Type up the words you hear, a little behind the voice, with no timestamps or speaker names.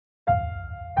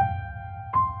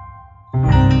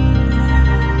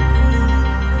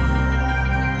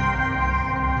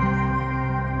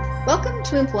Welcome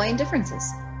to Employing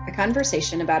Differences, a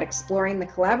conversation about exploring the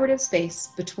collaborative space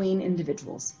between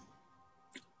individuals.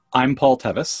 I'm Paul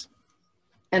Tevis.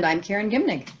 And I'm Karen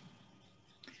Gimnig.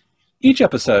 Each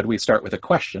episode, we start with a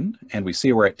question, and we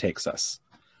see where it takes us.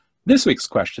 This week's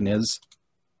question is,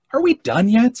 are we done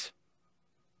yet?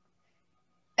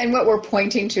 And what we're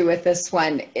pointing to with this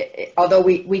one, although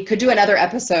we could do another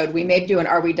episode, we may do an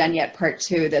Are We Done Yet Part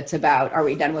 2 that's about, are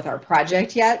we done with our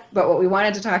project yet? But what we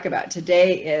wanted to talk about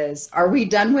today is, are we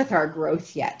done with our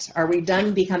growth yet? Are we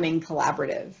done becoming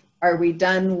collaborative? Are we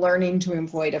done learning to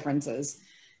employ differences?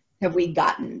 Have we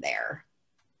gotten there?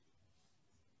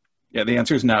 Yeah, the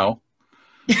answer is no.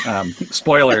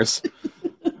 Spoilers.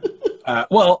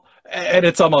 And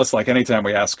it's almost like anytime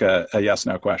we ask a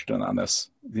yes-no question on this,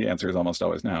 the answer is almost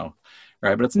always no,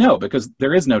 right? But it's no, because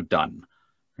there is no done,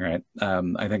 right?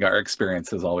 I think our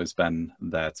experience has always been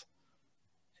that,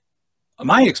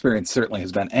 my experience certainly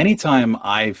has been anytime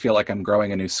I feel like I'm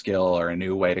growing a new skill or a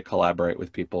new way to collaborate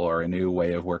with people or a new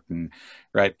way of working,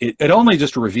 right? It only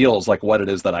just reveals like what it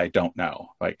is that I don't know.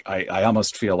 Like I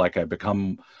almost feel like I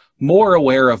become more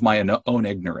aware of my own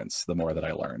ignorance the more that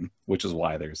I learn, which is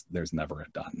why there's never a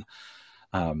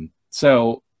done.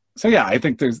 So yeah, I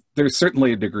think there's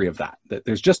certainly a degree of that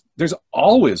there's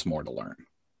always more to learn.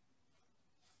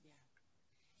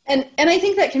 And I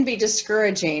think that can be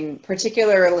discouraging,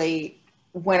 particularly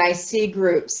when I see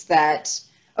groups that,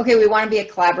 okay, we want to be a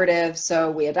collaborative,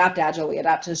 so we adopt Agile, we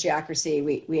adopt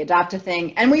Sociocracy, we adopt a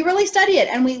thing, and we really study it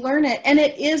and we learn it, and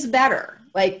it is better.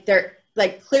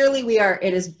 Clearly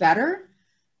it is better,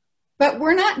 but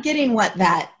we're not getting what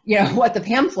the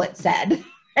pamphlet said,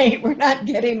 right? We're not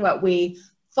getting what we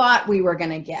thought we were going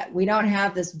to get. We don't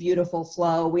have this beautiful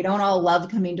flow. We don't all love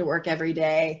coming to work every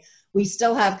day. We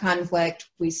still have conflict.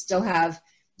 We still have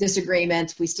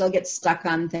disagreements. We still get stuck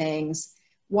on things.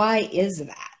 Why is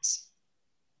that?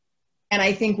 And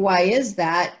I think why is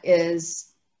that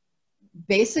is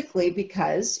basically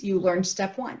because you learned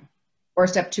step 1 or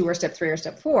step 2 or step 3 or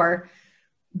step 4,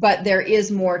 but there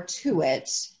is more to it.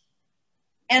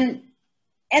 And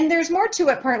there's more to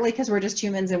it partly because we're just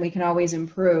humans and we can always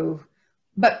improve,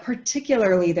 but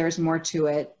particularly there's more to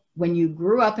it when you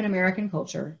grew up in American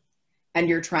culture and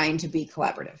you're trying to be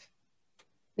collaborative.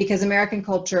 Because American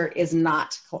culture is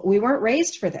not, we weren't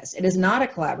raised for this. It is not a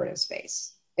collaborative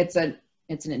space. It's an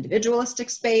individualistic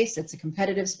space. It's a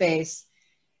competitive space.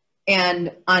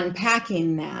 And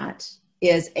unpacking that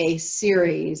is a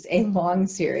long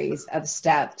series of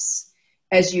steps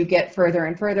as you get further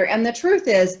and further. And the truth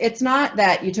is, it's not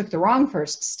that you took the wrong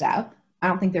first step. I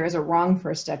don't think there is a wrong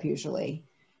first step usually,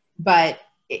 but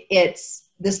it's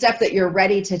the step that you're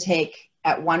ready to take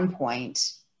at one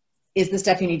point is the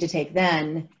step you need to take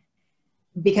then,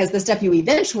 because the step you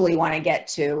eventually want to get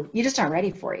to, you just aren't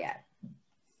ready for yet.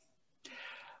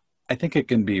 I think it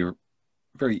can be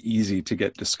very easy to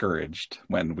get discouraged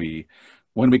when we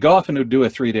go off and do a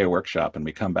 3-day workshop and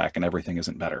we come back and everything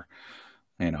isn't better.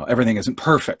 Everything isn't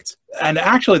perfect. And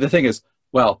actually the thing is,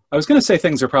 well, I was going to say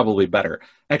things are probably better.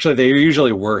 Actually, they're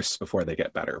usually worse before they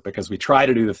get better because we try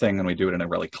to do the thing and we do it in a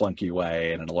really clunky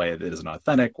way and in a way that isn't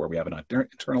authentic, where we haven't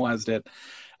internalized it.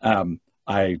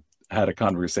 I had a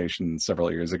conversation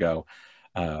several years ago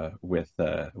with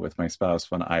my spouse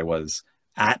when I was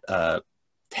at a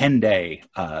 10-day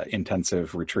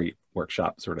intensive retreat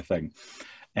workshop sort of thing.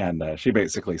 And she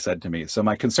basically said to me, so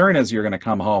my concern is you're going to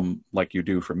come home like you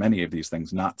do for many of these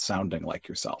things, not sounding like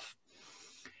yourself.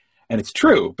 And it's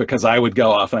true, because I would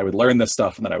go off and I would learn this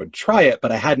stuff and then I would try it,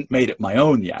 but I hadn't made it my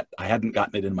own yet. I hadn't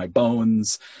gotten it in my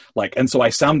bones. And so I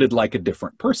sounded like a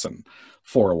different person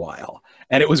for a while.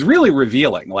 And it was really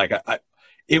revealing.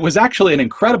 It was actually an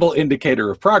incredible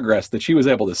indicator of progress that she was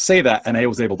able to say that, and I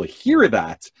was able to hear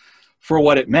that for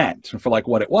what it meant, and for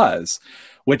what it was,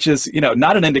 which is,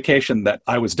 not an indication that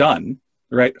I was done,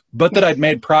 right? But that I'd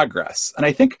made progress. And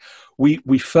I think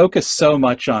we focus so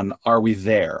much on, are we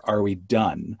there? Are we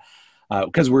done?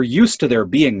 Because we're used to there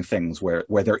being things where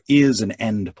there is an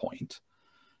end point.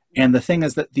 And the thing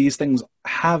is that these things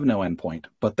have no end point,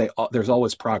 but there's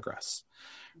always progress,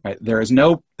 right? There's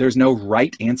no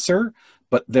right answer,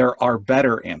 but there are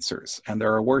better answers and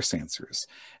there are worse answers.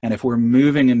 And if we're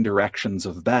moving in directions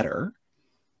of better,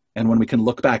 and when we can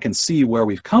look back and see where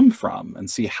we've come from and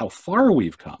see how far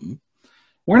we've come,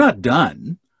 we're not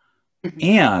done.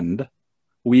 And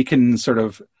we can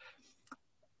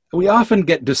we often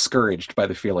get discouraged by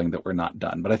the feeling that we're not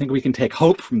done, but I think we can take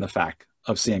hope from the fact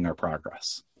of seeing our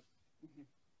progress.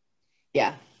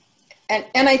 Yeah.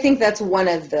 And I think that's one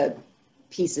of the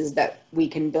pieces that we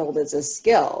can build as a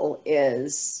skill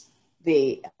is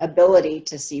the ability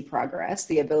to see progress,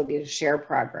 the ability to share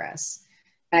progress,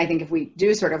 And I think if we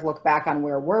do sort of look back on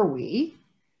where were we,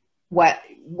 where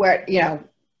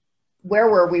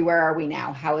were we, where are we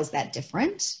now? How is that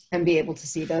different? And be able to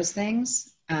see those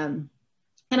things. And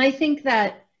I think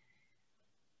that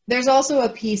there's also a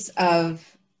piece of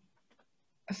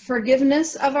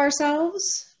forgiveness of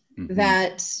ourselves, mm-hmm.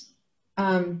 that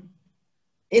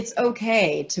it's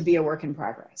okay to be a work in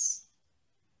progress.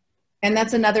 And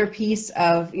that's another piece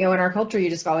of, in our culture, you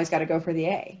just always got to go for the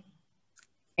A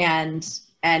and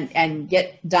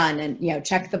get done and,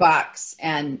 check the box.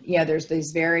 And, there's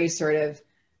these very sort of,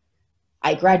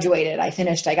 I graduated, I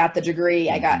finished, I got the degree,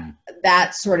 mm-hmm. I got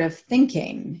that sort of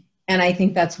thinking. And I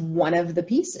think that's one of the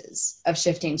pieces of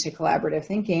shifting to collaborative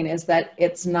thinking, is that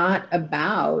it's not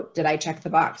about, did I check the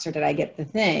box or did I get the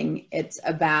thing? It's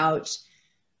about,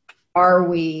 are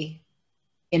we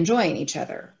enjoying each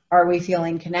other? Are we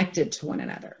feeling connected to one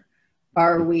another?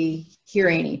 Are we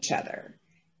hearing each other?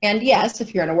 And yes,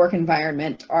 if you're in a work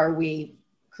environment, are we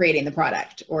creating the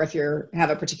product? Or if you have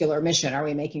a particular mission, are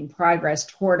we making progress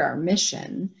toward our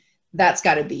mission? That's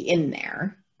got to be in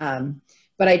there.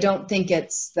 But I don't think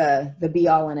it's the be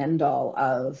all and end all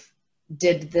of,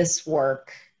 did this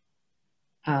work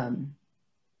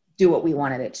do what we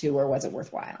wanted it to, or was it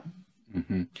worthwhile?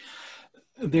 Mm-hmm.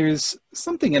 There's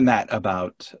something in that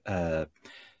about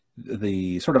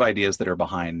the sort of ideas that are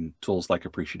behind tools like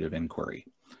appreciative inquiry,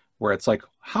 where it's like,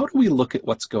 how do we look at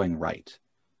what's going right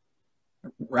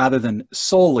rather than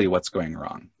solely what's going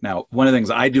wrong? Now, one of the things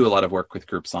I do a lot of work with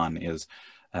groups on is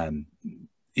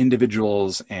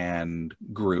individuals and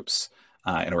groups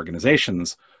and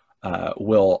organizations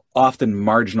will often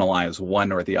marginalize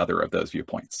one or the other of those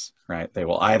viewpoints, right? They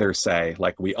will either say,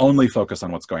 like, we only focus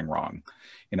on what's going wrong,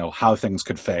 how things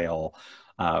could fail.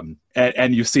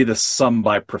 And you see this some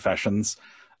by professions.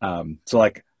 So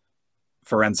like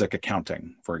forensic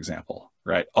accounting, for example,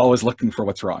 right? Always looking for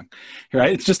what's wrong,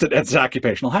 right? It's an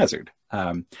occupational hazard.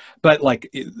 But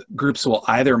like groups will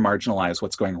either marginalize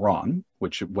what's going wrong,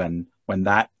 which when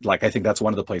that, like, I think that's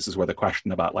one of the places where the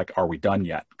question about, like, are we done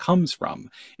yet comes from,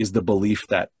 is the belief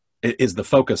that is the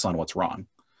focus on what's wrong.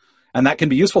 And that can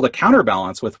be useful to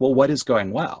counterbalance with, well, what is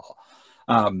going well?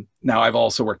 Now, I've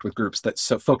also worked with groups that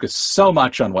focus so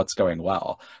much on what's going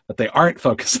well that they aren't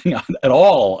focusing at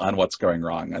all on what's going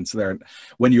wrong. And so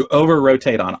when you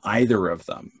over-rotate on either of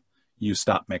them, you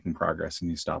stop making progress and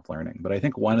you stop learning. But I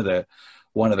think one of the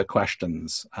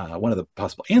questions, one of the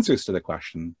possible answers to the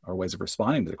question, or ways of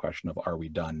responding to the question of, are we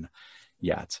done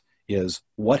yet, is,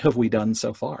 what have we done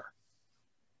so far?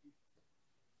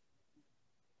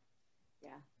 Yeah,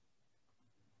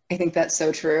 I think that's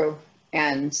so true.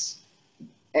 And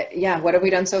yeah, what have we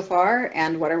done so far,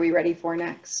 and what are we ready for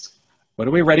next? What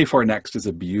are we ready for next is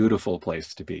a beautiful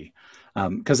place to be,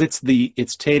 because it's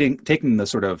taking the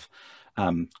sort of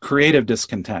creative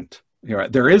discontent.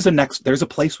 There's a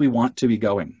place we want to be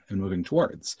going and moving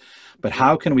towards, but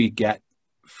how can we get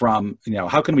from,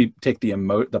 how can we take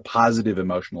the positive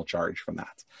emotional charge from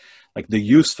that, like the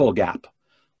useful gap?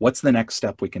 What's the next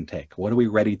step we can take? What are we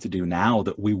ready to do now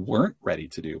that we weren't ready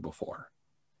to do before?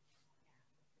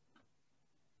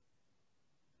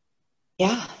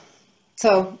 Yeah.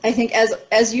 So I think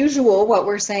as usual, what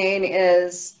we're saying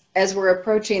is, as we're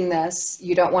approaching this,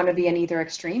 you don't want to be in either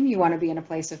extreme. You want to be in a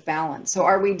place of balance. So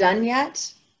are we done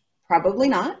yet? Probably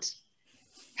not.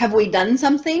 Have we done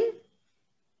something?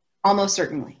 Almost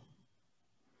certainly.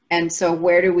 And so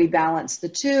where do we balance the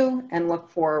two and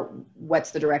look for what's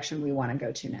the direction we want to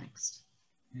go to next?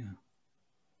 Yeah.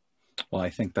 Well, I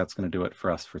think that's going to do it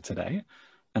for us for today.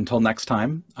 Until next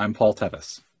time, I'm Paul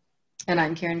Tevis. And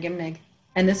I'm Karen Gimnig.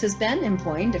 And this has been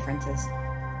Employing Differences.